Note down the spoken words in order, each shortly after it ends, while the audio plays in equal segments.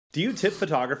Do you tip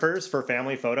photographers for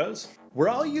family photos? We're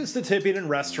all used to tipping in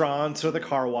restaurants or the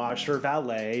car wash or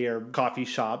valet or coffee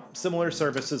shop, similar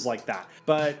services like that.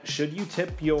 But should you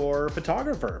tip your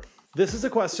photographer? This is a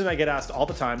question I get asked all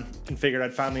the time and figured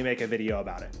I'd finally make a video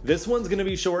about it. This one's gonna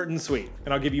be short and sweet,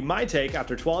 and I'll give you my take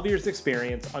after 12 years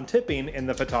experience on tipping in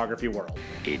the photography world.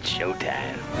 It's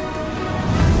showtime.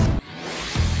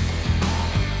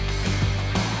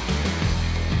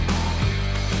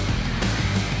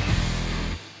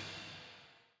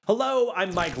 Hello,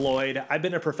 I'm Mike Lloyd. I've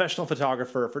been a professional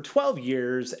photographer for 12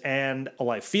 years, and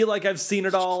while I feel like I've seen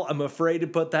it all, I'm afraid to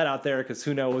put that out there because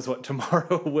who knows what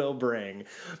tomorrow will bring.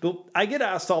 But I get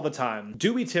asked all the time,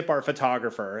 do we tip our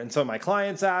photographer? And so my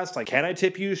clients ask, like, can I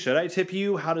tip you? Should I tip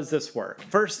you? How does this work?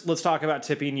 First, let's talk about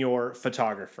tipping your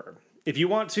photographer. If you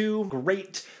want to,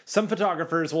 great. Some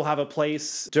photographers will have a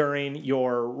place during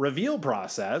your reveal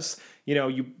process. You know,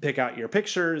 you pick out your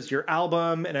pictures, your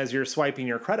album, and as you're swiping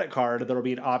your credit card, there'll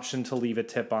be an option to leave a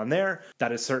tip on there.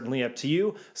 That is certainly up to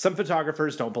you. Some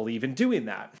photographers don't believe in doing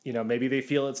that. You know, maybe they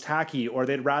feel it's tacky, or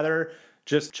they'd rather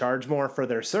just charge more for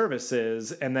their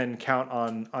services and then count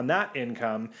on that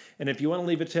income. And if you want to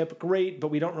leave a tip, great, but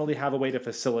we don't really have a way to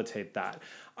facilitate that.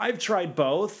 I've tried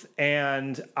both,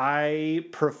 and I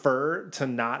prefer to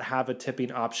not have a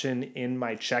tipping option in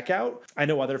my checkout. I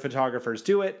know other photographers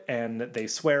do it, and they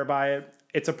swear by it.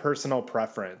 It's a personal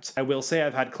preference. I will say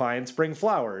I've had clients bring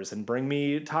flowers and bring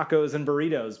me tacos and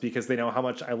burritos because they know how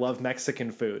much I love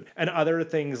Mexican food and other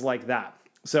things like that.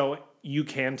 So you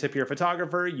can tip your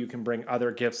photographer. You can bring other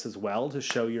gifts as well to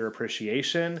show your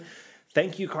appreciation.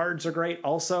 Thank you cards are great.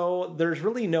 Also, there's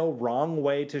really no wrong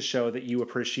way to show that you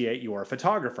appreciate your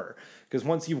photographer. Because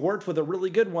once you've worked with a really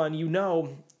good one, you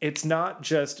know it's not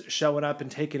just showing up and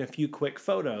taking a few quick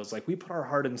photos. Like, we put our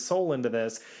heart and soul into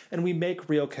this and we make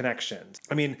real connections.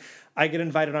 I mean, I get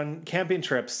invited on camping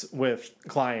trips with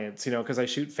clients, you know, because I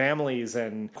shoot families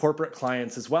and corporate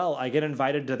clients as well. I get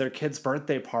invited to their kids'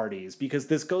 birthday parties because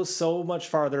this goes so much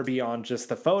farther beyond just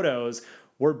the photos.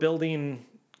 We're building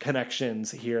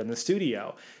connections here in the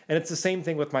studio. And it's the same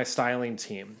thing with my styling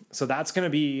team. So that's going to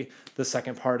be the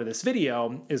second part of this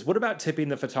video, is what about tipping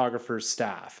the photographer's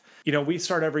staff? You know, we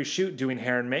start every shoot doing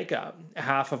hair and makeup.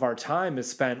 Half of our time is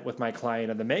spent with my client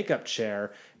in the makeup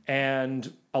chair.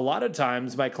 And a lot of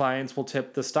times my clients will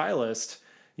tip the stylist,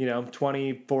 you know,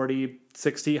 20, 40,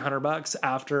 60, $100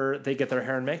 after they get their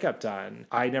hair and makeup done.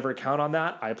 I never count on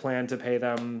that. I plan to pay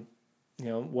them, you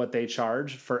know, what they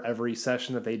charge for every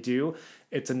session that they do.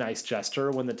 It's a nice gesture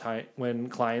when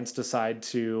clients decide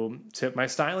to tip my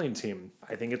styling team.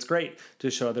 I think it's great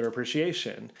to show their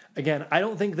appreciation. Again, I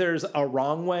don't think there's a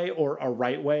wrong way or a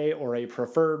right way or a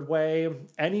preferred way.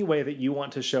 Any way that you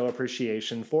want to show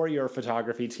appreciation for your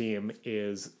photography team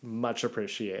is much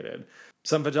appreciated.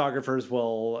 Some photographers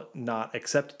will not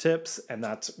accept tips, and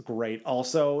that's great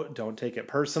also. Don't take it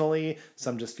personally.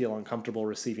 Some just feel uncomfortable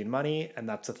receiving money, and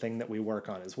that's a thing that we work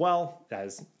on as well,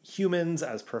 as humans,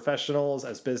 as professionals,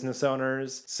 as business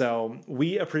owners. So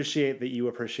we appreciate that you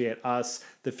appreciate us.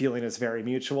 The feeling is very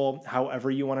mutual. However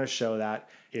you want to show that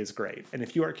is great. And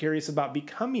if you are curious about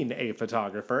becoming a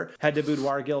photographer, head to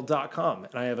boudoirguild.com.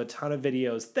 And I have a ton of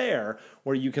videos there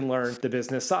where you can learn the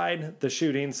business side, the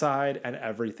shooting side, and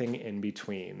everything in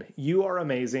between. You are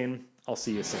amazing. I'll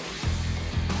see you soon.